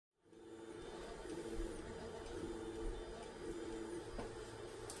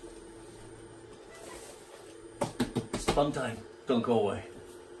Fun time. Don't go away.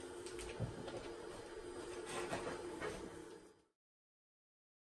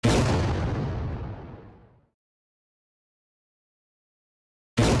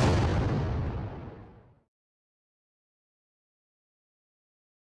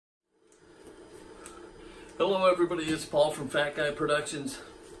 Hello everybody, it's Paul from Fat Guy Productions,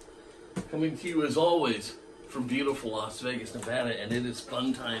 coming to you as always from beautiful Las Vegas, Nevada, and it is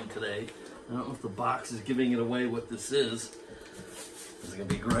fun time today. I don't know if the box is giving it away what this is. This is going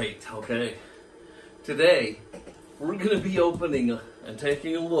to be great, okay? Today, we're going to be opening and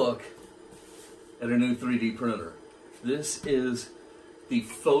taking a look at a new 3D printer. This is the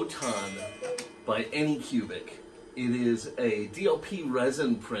Photon by Anycubic. It is a DLP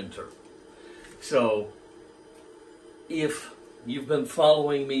resin printer. So, if you've been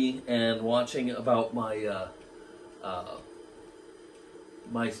following me and watching about my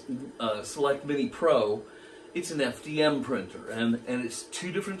Select Mini Pro, it's an FDM printer, and it's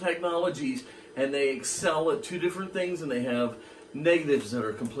two different technologies, and they excel at two different things, and they have negatives that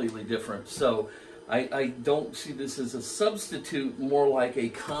are completely different. So I don't see this as a substitute, more like a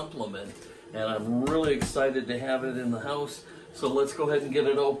complement, and I'm really excited to have it in the house. So let's go ahead and get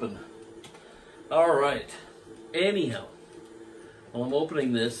it open. All right. Anyhow, while I'm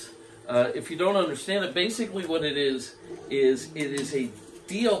opening this, if you don't understand it, basically what it is it is a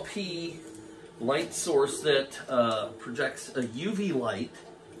DLP light source that projects a UV light,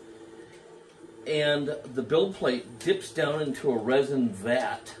 and the build plate dips down into a resin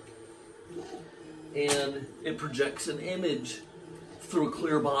vat, and it projects an image through a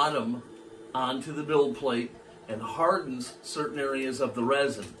clear bottom onto the build plate and hardens certain areas of the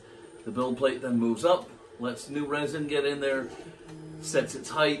resin. The build plate then moves up, lets new resin get in there, sets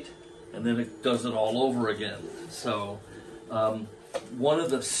its height, and then it does it all over again. So one of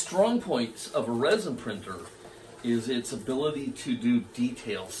the strong points of a resin printer is its ability to do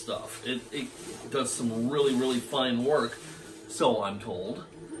detail stuff. It does some really, really fine work, so I'm told.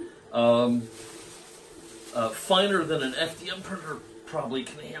 Finer than an FDM printer probably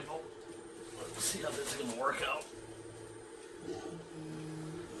can handle. Let's see how this is going to work out.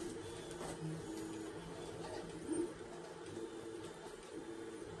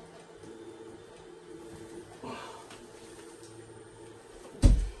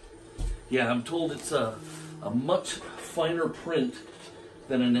 Yeah, I'm told it's a much finer print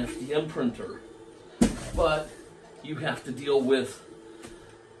than an FDM printer, but you have to deal with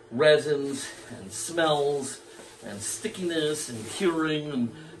resins and smells and stickiness and curing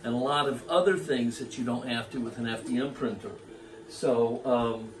and a lot of other things that you don't have to with an FDM printer.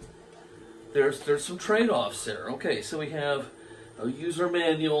 So there's some trade-offs there. Okay, so we have a user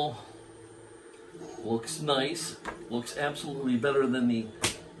manual. Looks nice. Looks absolutely better than the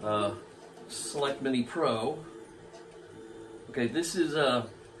Select Mini Pro. Okay, this is a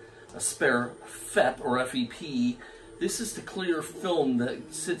spare FEP or FEP. This is the clear film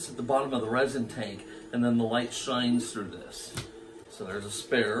that sits at the bottom of the resin tank, and then the light shines through this. So there's a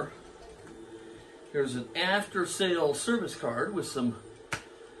spare. Here's an after-sale service card with some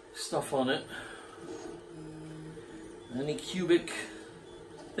stuff on it. Anycubic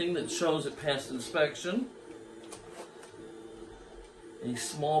thing that shows it passed inspection. A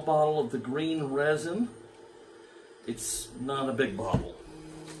small bottle of the green resin. It's not a big bottle.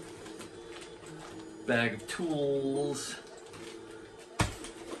 Bag of tools.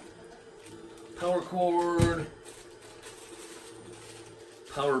 Power cord.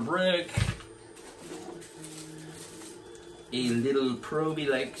 Power brick. A little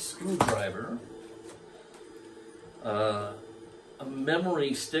proby-like screwdriver. A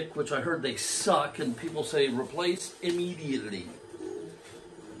memory stick, which I heard they suck, and people say replace immediately.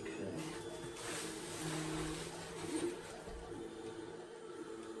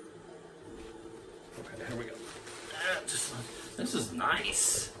 Here we go. This is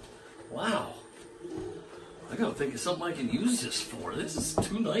nice. Wow. I gotta think of something I can use this for. This is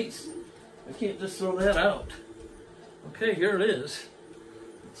too nice. I can't just throw that out. Okay, here it is.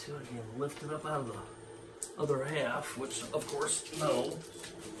 Let's see if I can lift it up out of the other half, which, of course, no.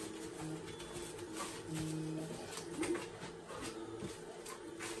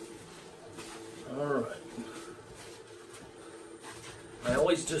 Alright. I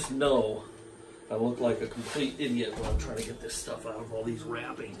always just know I look like a complete idiot when I'm trying to get this stuff out of all these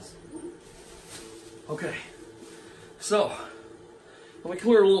wrappings. Okay, so let me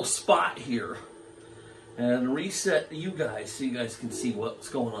clear a little spot here and reset you guys so you guys can see what's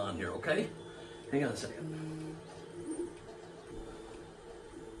going on here, okay? Hang on a second.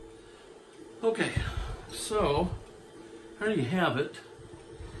 Okay, so there you have it.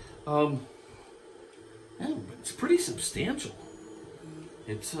 Yeah, but it's pretty substantial.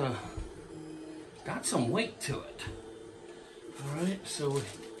 It's got some weight to it. All right, so we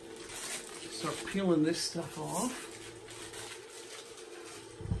start peeling this stuff off.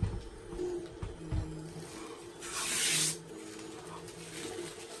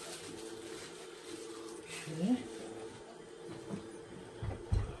 Okay.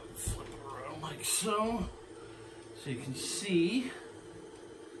 Flip it around like so you can see.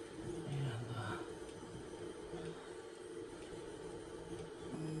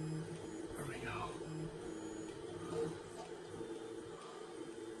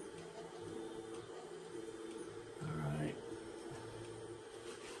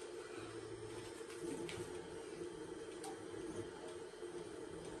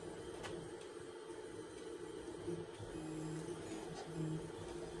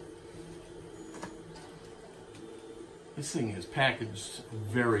 This thing is packaged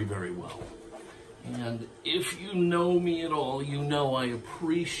very, very well. And if you know me at all, you know I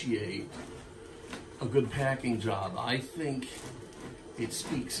appreciate a good packing job. I think it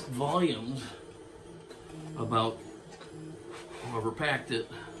speaks volumes about whoever packed it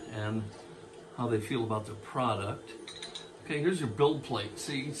and how they feel about their product. Okay, here's your build plate.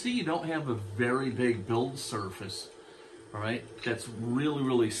 So you can see you don't have a very big build surface, all right? That's really,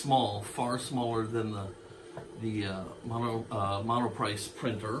 really small, far smaller than the Monoprice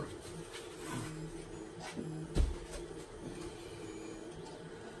printer.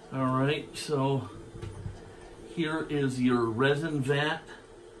 All right, so here is your resin vat.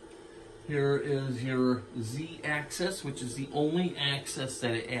 Here is your Z-axis, which is the only axis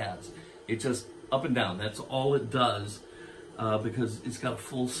that it has. It's just up and down. That's all it does, because it's got a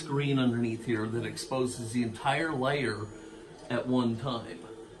full screen underneath here that exposes the entire layer at one time.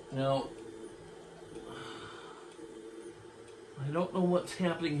 Now, I don't know what's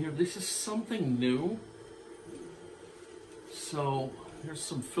happening here. This is something new. So here's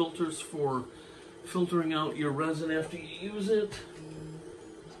some filters for filtering out your resin after you use it.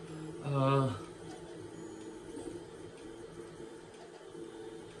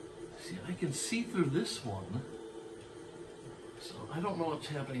 See, I can see through this one. So I don't know what's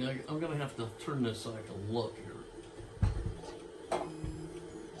happening. I'm going to have to turn this so I can look here.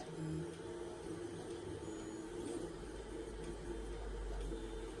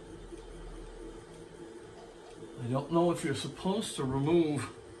 I don't know if you're supposed to remove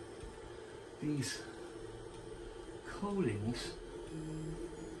these coatings,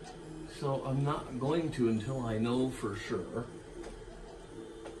 so I'm not going to until I know for sure.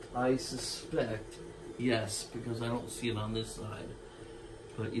 I suspect yes, because I don't see it on this side.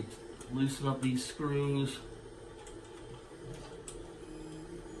 But you loosen up these screws,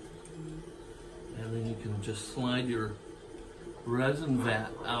 and then you can just slide your resin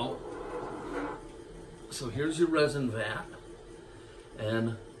vat out. So here's your resin vat,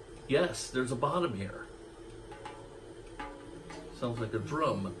 and yes, there's a bottom here. Sounds like a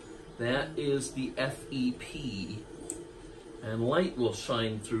drum. That is the FEP, and light will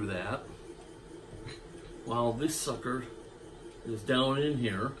shine through that, while this sucker is down in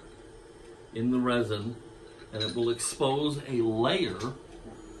here, in the resin, and it will expose a layer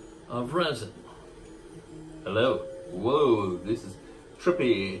of resin. Hello. Whoa, this is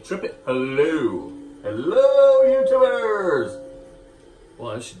trippy. Hello. Hello, YouTubers!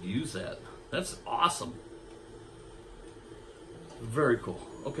 Well, I should use that. That's awesome. Very cool.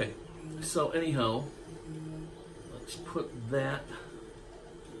 Okay, so anyhow, let's put that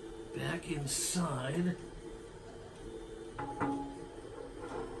back inside.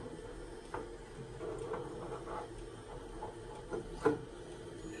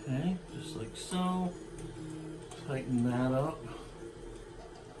 Okay, just like so. Tighten that up.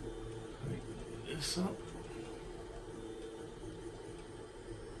 This up.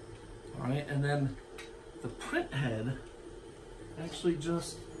 All right, and then the print head actually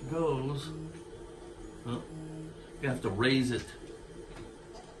just goes, well, you have to raise it.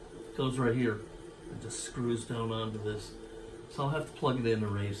 It goes right here. It just screws down onto this. So I'll have to plug it in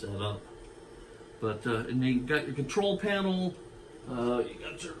and raise that up. But, and you got your control panel, you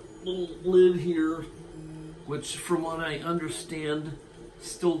got your little lid here, which from what I understand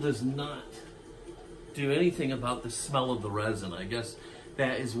still does not do anything about the smell of the resin. I guess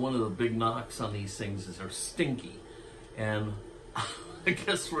that is one of the big knocks on these things, is they're stinky. And I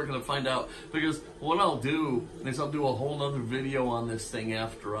guess we're gonna find out, because what I'll do is I'll do a whole nother video on this thing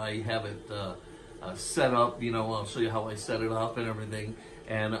after I have it set up. You know, I'll show you how I set it up and everything,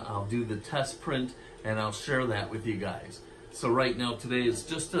 and I'll do the test print and I'll share that with you guys. So right now, today is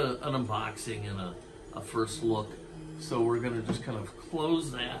just an unboxing and a first look. So we're gonna just kind of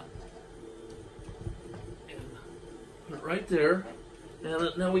close that. Put it right there.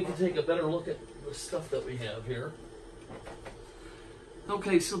 And now we can take a better look at the stuff that we have here.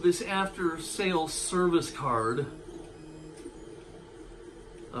 Okay, so this after-sales service card,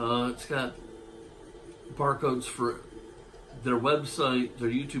 it's got barcodes for their website, their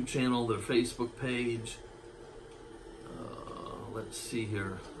YouTube channel, their Facebook page. Let's see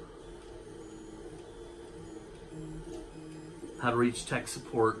here. How to reach tech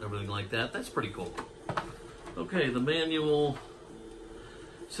support and everything like that. That's pretty cool. Okay, the manual.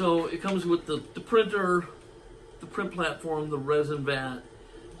 So it comes with the printer, the print platform, the resin vat,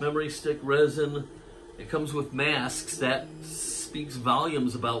 memory stick, resin. It comes with masks. That speaks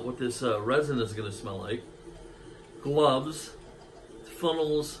volumes about what this resin is going to smell like. Gloves,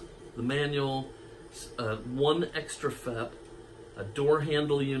 funnels, the manual, one extra FEP, a door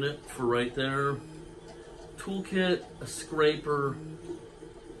handle unit for right there, toolkit, a scraper,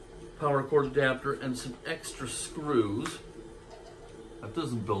 power cord adapter, and some extra screws. That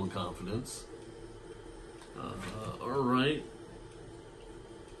doesn't build confidence. All right.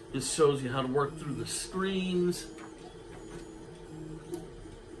 This shows you how to work through the screens.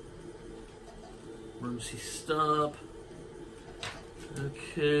 Emergency stop.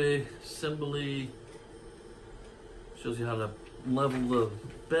 Okay, assembly. Shows you how to level the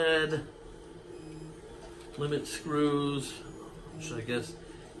bed. Limit screws, which I guess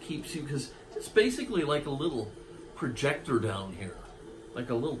keeps you, because it's basically like a little projector down here, like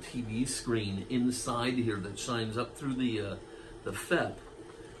a little TV screen inside here that shines up through the FEP.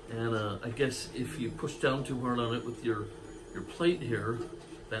 And I guess if you push down too hard on it with your plate here,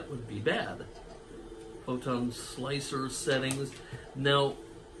 that would be bad. Photon slicer settings. Now,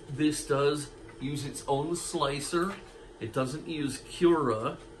 this does use its own slicer. It doesn't use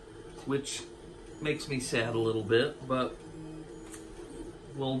Cura, which makes me sad a little bit, but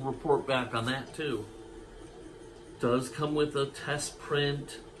we'll report back on that too. Does come with a test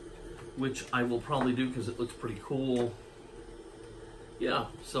print, which I will probably do because it looks pretty cool. Yeah,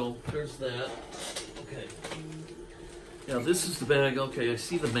 so there's that. Okay. Yeah, this is the bag. Okay, I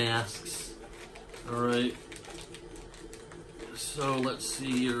see the masks. All right. So let's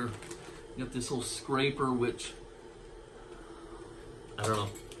see here. You got this little scraper, which I don't know.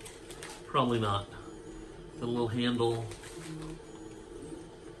 Probably not. The little handle.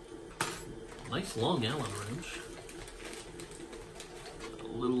 Nice long Allen wrench. A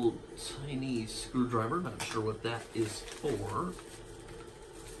little tiny screwdriver. Not sure what that is for.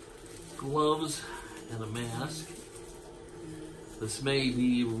 Gloves and a mask. This may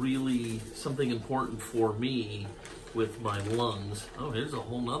be really something important for me with my lungs. Oh, here's a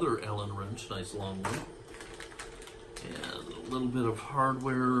whole nother Allen wrench. Nice long one. And a little bit of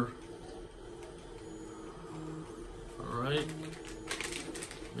hardware. Alright.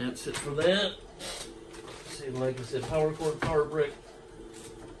 That's it for that. Let's see, like I said, power cord, power brick.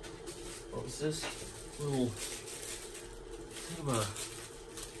 What was this? Little, kind of a,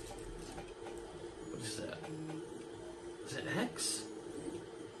 what is that? Is it hex?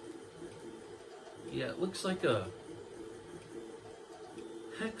 Yeah, it looks like a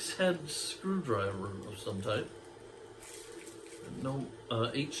hex head screwdriver of some type. No,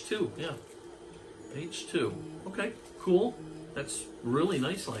 H2, yeah. H2. Okay, cool. That's really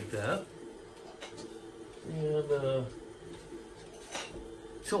nice like that. And,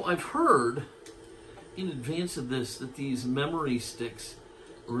 so I've heard in advance of this that these memory sticks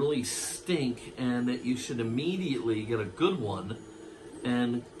really stink and that you should immediately get a good one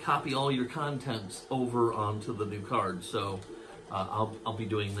and copy all your contents over onto the new card. So I'll be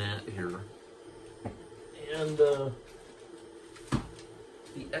doing that here. And the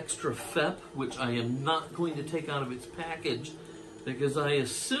extra FEP, which I am not going to take out of its package because I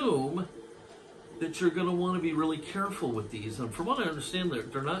assume that you're going to want to be really careful with these. And from what I understand,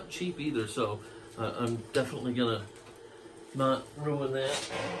 they're not cheap either, so I'm definitely going to not ruin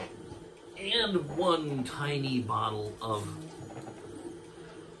that. And one tiny bottle of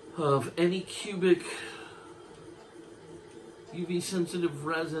Anycubic UV sensitive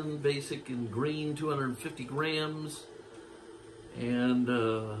resin, basic in green, 250 grams. And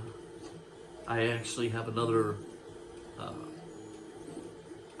I actually have another,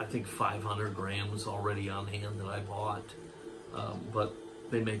 I think 500 grams already on hand that I bought. But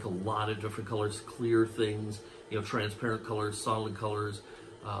they make a lot of different colors, clear things, you know, transparent colors, solid colors.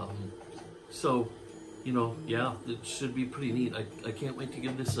 So, you know, yeah, it should be pretty neat. I can't wait to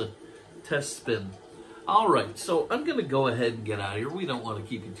give this a test spin. All right, so I'm going to go ahead and get out of here. We don't want to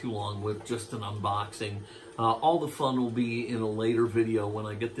keep you too long with just an unboxing. All the fun will be in a later video when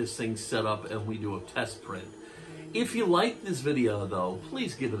I get this thing set up and we do a test print. If you like this video, though,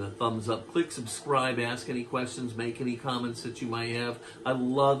 please give it a thumbs up. Click subscribe, ask any questions, make any comments that you might have. I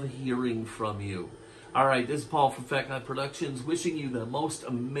love hearing from you. All right, this is Paul from Fat Guy Productions, wishing you the most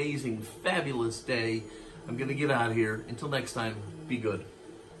amazing, fabulous day. I'm going to get out of here. Until next time, be good.